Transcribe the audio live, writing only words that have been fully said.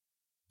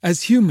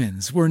As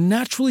humans, we're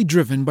naturally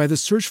driven by the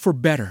search for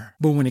better.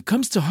 But when it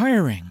comes to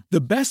hiring,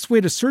 the best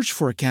way to search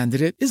for a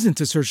candidate isn't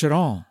to search at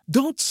all.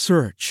 Don't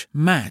search,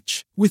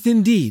 match with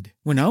Indeed.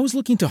 When I was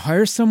looking to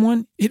hire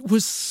someone, it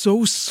was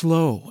so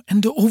slow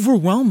and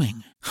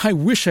overwhelming. I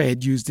wish I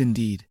had used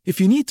Indeed.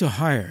 If you need to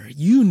hire,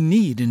 you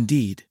need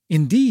Indeed.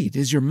 Indeed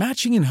is your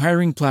matching and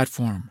hiring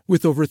platform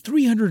with over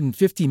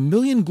 350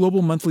 million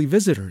global monthly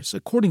visitors,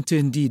 according to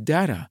Indeed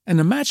data, and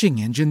a matching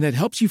engine that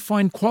helps you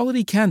find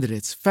quality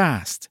candidates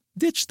fast.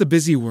 Ditch the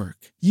busy work.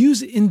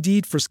 Use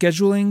Indeed for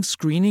scheduling,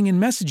 screening,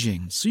 and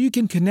messaging so you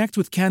can connect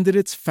with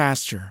candidates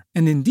faster.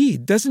 And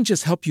Indeed doesn't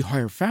just help you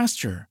hire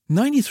faster.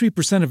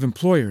 93% of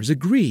employers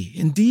agree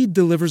Indeed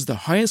delivers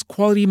the highest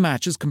quality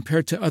matches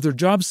compared to other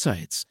job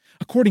sites,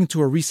 according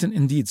to a recent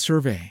Indeed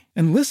survey.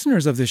 And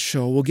listeners of this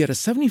show will get a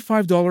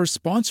 $75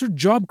 sponsored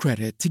job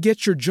credit to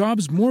get your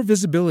jobs more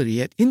visibility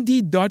at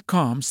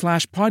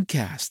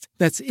Indeed.com/podcast.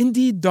 That's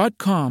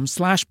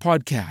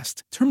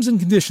Indeed.com/podcast. Terms and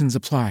conditions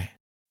apply.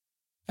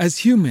 As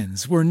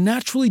humans, we're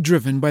naturally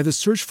driven by the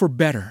search for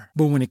better.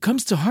 But when it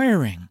comes to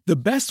hiring, the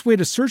best way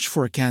to search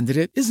for a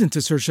candidate isn't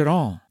to search at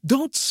all.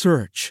 Don't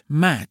search,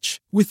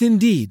 match with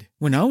Indeed.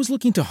 When I was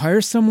looking to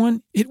hire someone,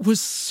 it was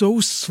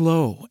so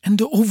slow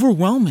and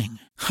overwhelming.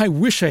 I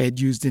wish I had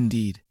used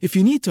Indeed. If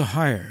you need to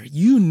hire,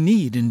 you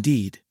need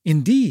Indeed.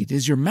 Indeed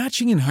is your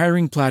matching and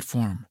hiring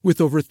platform with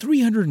over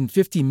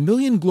 350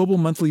 million global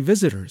monthly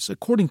visitors,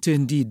 according to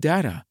Indeed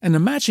data, and a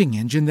matching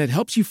engine that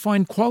helps you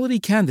find quality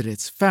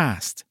candidates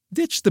fast.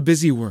 Ditch the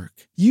busy work.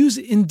 Use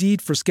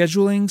Indeed for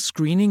scheduling,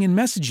 screening, and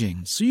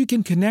messaging so you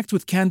can connect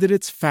with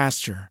candidates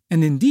faster.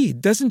 And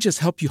Indeed doesn't just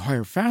help you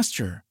hire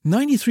faster.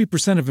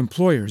 93% of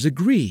employers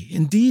agree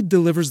Indeed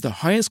delivers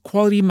the highest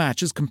quality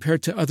matches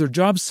compared to other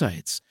job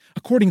sites,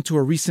 according to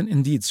a recent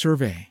Indeed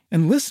survey.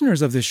 And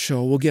listeners of this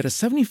show will get a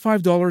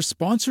 $75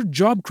 sponsored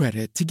job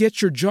credit to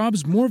get your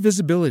jobs more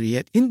visibility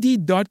at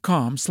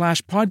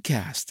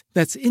Indeed.com/podcast.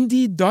 That's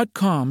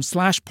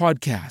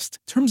Indeed.com/podcast.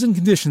 Terms and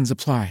conditions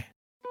apply.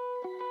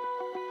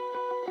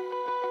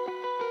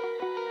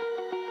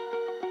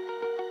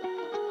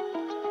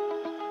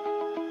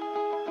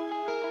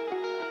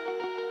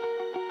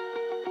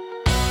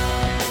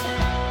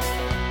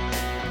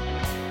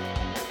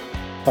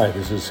 Hi,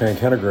 this is Hank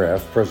Hanegraaff,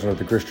 president of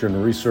the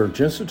Christian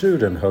Research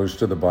Institute and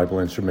host of the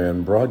Bible Answer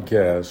Man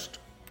broadcast,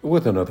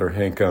 with another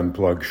Hank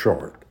Unplugged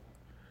short.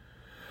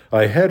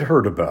 I had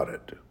heard about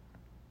it,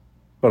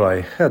 but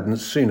I hadn't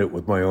seen it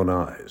with my own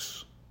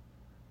eyes.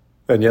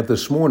 And yet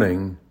this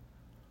morning,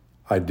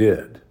 I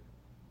did.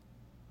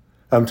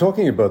 I'm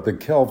talking about the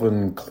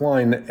Calvin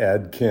Klein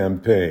ad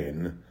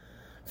campaign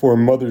for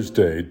Mother's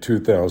Day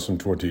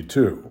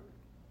 2022.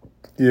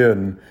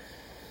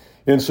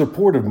 In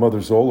support of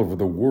mothers all over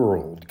the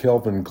world,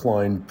 Calvin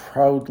Klein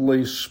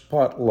proudly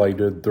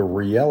spotlighted the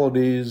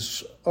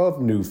realities of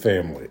new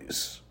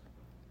families.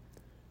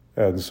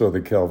 And so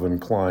the Calvin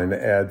Klein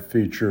ad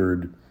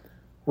featured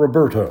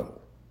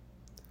Roberto,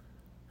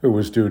 who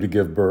was due to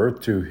give birth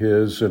to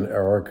his and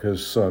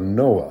Erica's son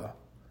Noah,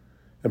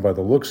 and by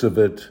the looks of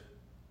it,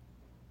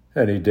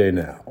 any day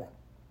now.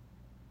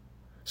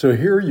 So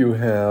here you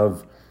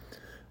have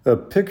a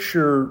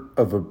picture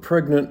of a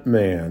pregnant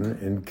man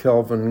in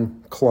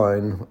Calvin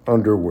Klein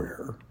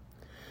underwear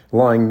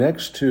lying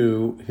next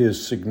to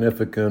his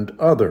significant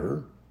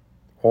other,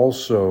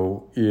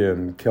 also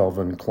in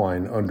Calvin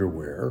Klein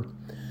underwear,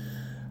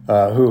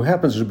 who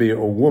happens to be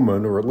a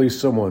woman, or at least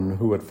someone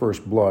who at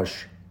first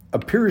blush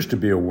appears to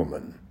be a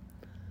woman.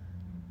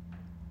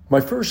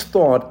 My first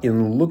thought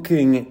in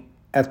looking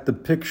at the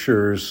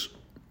pictures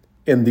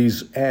in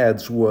these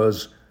ads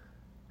was,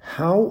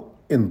 how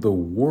in the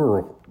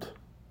world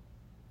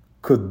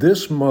could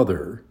this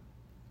mother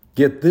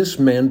get this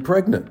man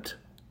pregnant?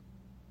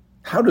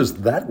 How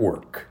does that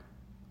work?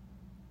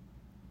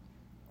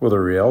 Well, the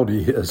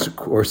reality is, of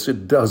course,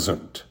 it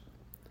doesn't.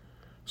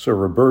 So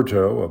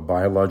Roberto, a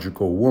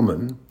biological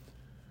woman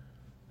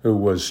who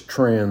was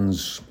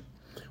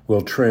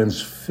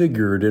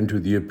transfigured into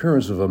the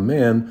appearance of a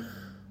man,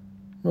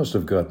 must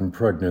have gotten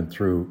pregnant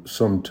through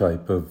some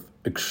type of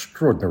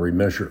extraordinary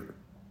measure.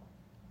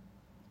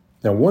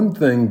 Now, one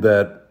thing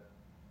that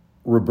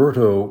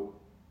Roberto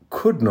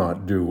could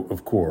not do,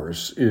 of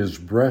course, is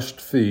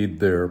breastfeed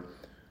their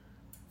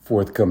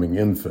forthcoming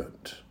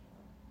infant.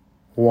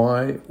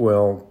 Why?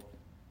 Well,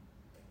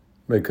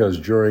 because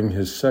during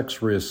his sex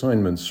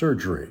reassignment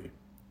surgery,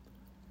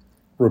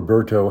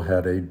 Roberto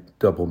had a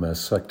double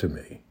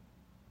mastectomy.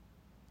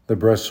 The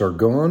breasts are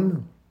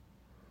gone,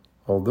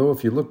 although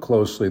if you look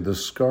closely, the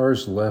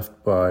scars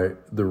left by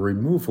the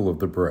removal of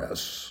the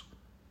breasts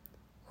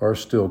are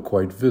still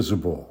quite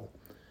visible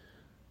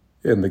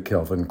in the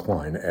Calvin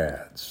Klein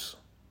ads.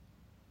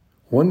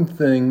 One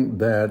thing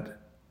that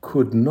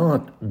could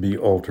not be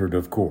altered,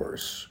 of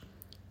course,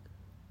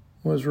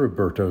 was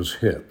Roberto's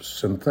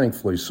hips, and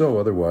thankfully so,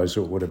 otherwise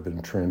it would have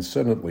been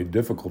transcendently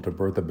difficult to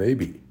birth a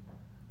baby.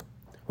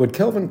 What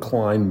Calvin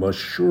Klein must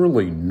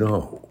surely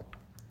know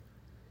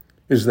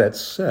is that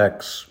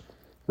sex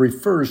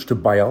refers to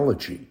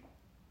biology.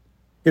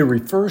 It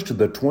refers to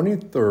the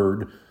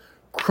 23rd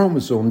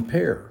chromosome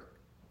pair.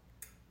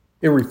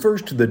 It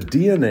refers to the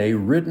DNA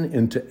written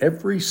into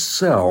every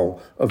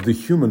cell of the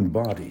human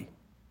body,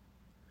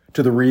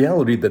 to the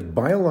reality that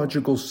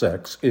biological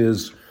sex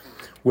is,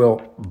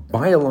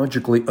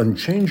 biologically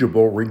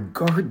unchangeable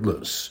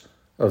regardless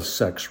of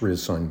sex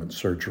reassignment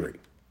surgery.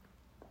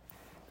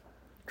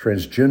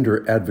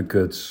 Transgender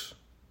advocates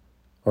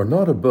are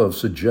not above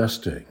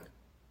suggesting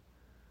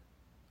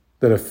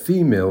that a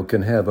female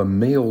can have a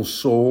male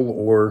soul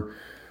or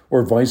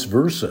vice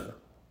versa.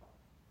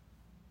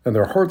 And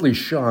they're hardly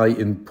shy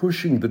in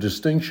pushing the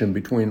distinction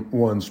between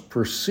one's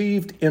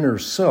perceived inner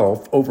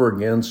self over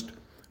against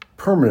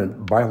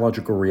permanent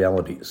biological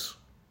realities.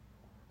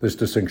 This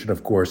distinction,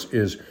 of course,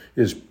 is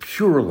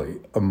purely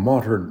a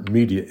modern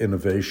media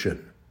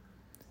innovation,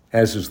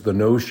 as is the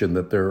notion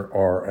that there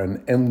are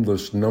an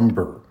endless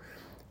number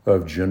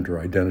of gender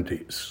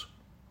identities.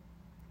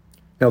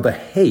 Now, the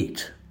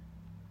hate,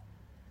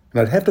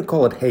 and I'd have to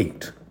call it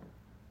hate,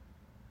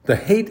 the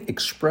hate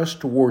expressed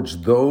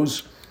towards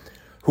those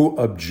who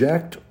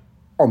object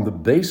on the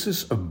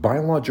basis of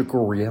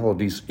biological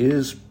realities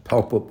is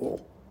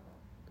palpable.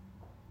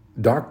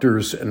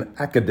 Doctors and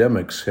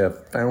academics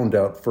have found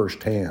out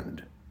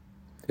firsthand.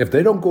 If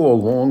they don't go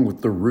along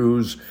with the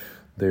ruse,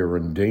 they are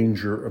in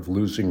danger of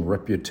losing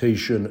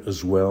reputation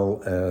as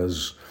well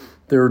as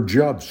their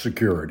job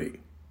security.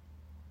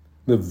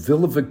 The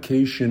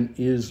vilification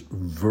is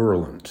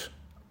virulent.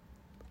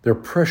 They're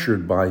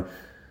pressured by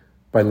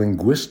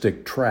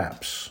linguistic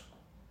traps,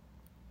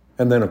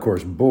 and then, of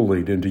course,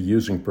 bullied into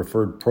using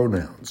preferred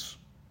pronouns.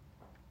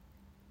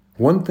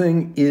 One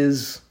thing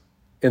is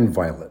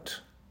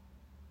inviolate.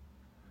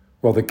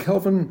 While the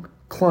Calvin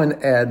Klein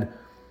ad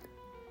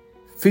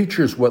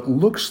features what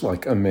looks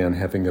like a man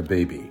having a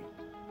baby,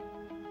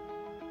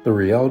 the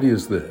reality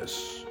is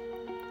this: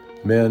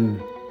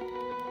 men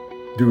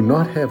do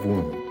not have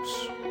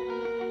wombs.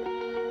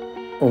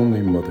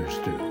 Only mothers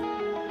do.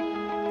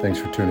 Thanks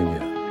for tuning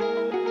in.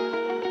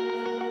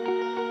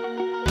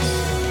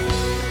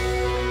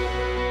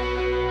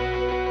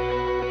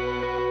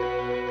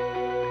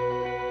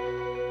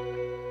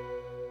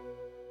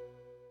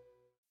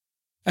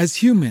 As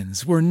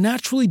humans, we're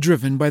naturally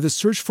driven by the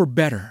search for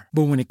better.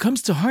 But when it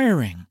comes to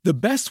hiring, the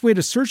best way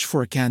to search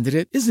for a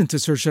candidate isn't to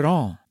search at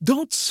all.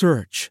 Don't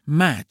search,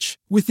 match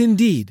with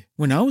Indeed.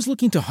 When I was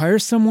looking to hire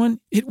someone,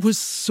 it was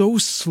so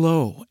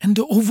slow and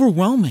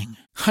overwhelming.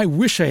 I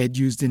wish I had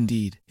used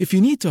Indeed. If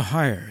you need to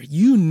hire,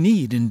 you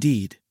need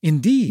Indeed.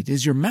 Indeed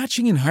is your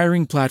matching and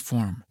hiring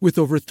platform with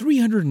over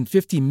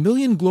 350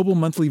 million global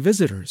monthly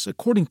visitors,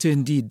 according to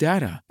Indeed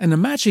data, and a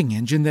matching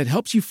engine that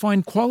helps you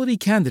find quality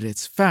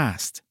candidates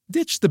fast.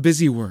 Ditch the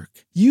busy work.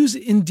 Use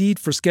Indeed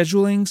for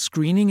scheduling,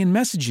 screening, and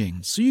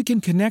messaging so you can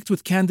connect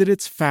with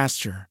candidates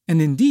faster. And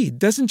Indeed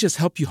doesn't just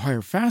help you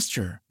hire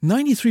faster.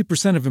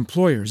 93% of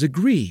employers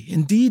agree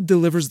Indeed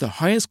delivers the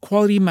highest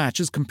quality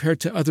matches compared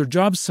to other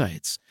job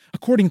sites,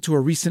 according to a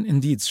recent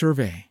Indeed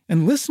survey.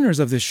 And listeners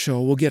of this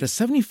show will get a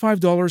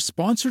 $75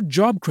 sponsored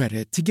job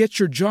credit to get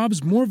your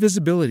jobs more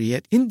visibility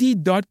at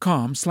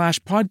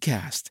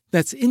Indeed.com/podcast.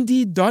 That's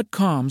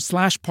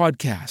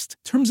Indeed.com/podcast.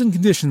 Terms and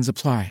conditions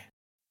apply.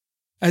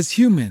 As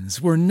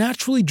humans, we're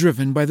naturally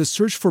driven by the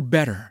search for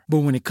better.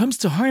 But when it comes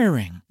to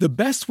hiring, the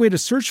best way to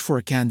search for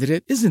a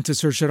candidate isn't to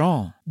search at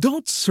all.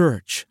 Don't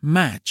search,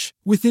 match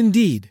with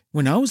Indeed.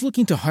 When I was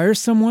looking to hire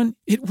someone,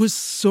 it was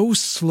so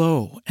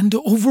slow and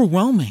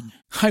overwhelming.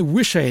 I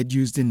wish I had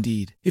used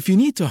Indeed. If you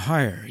need to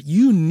hire,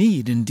 you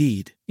need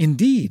Indeed.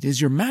 Indeed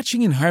is your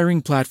matching and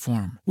hiring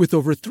platform with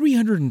over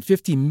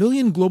 350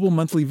 million global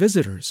monthly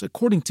visitors,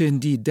 according to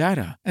Indeed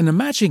data, and a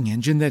matching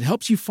engine that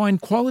helps you find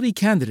quality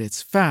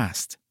candidates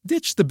fast.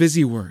 Ditch the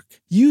busy work.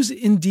 Use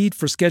Indeed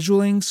for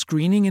scheduling,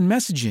 screening, and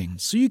messaging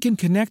so you can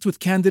connect with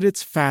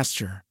candidates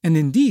faster. And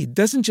Indeed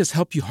doesn't just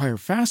help you hire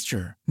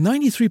faster.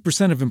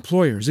 93% of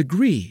employers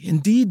agree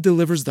Indeed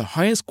delivers the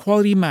highest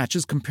quality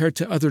matches compared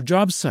to other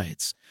job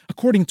sites,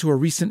 according to a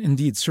recent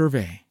Indeed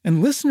survey.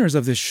 And listeners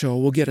of this show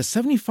will get a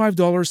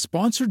 $75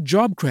 sponsored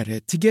job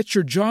credit to get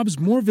your jobs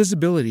more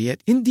visibility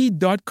at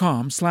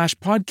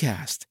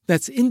Indeed.com/podcast.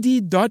 That's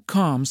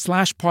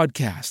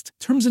Indeed.com/podcast.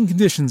 Terms and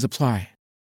conditions apply.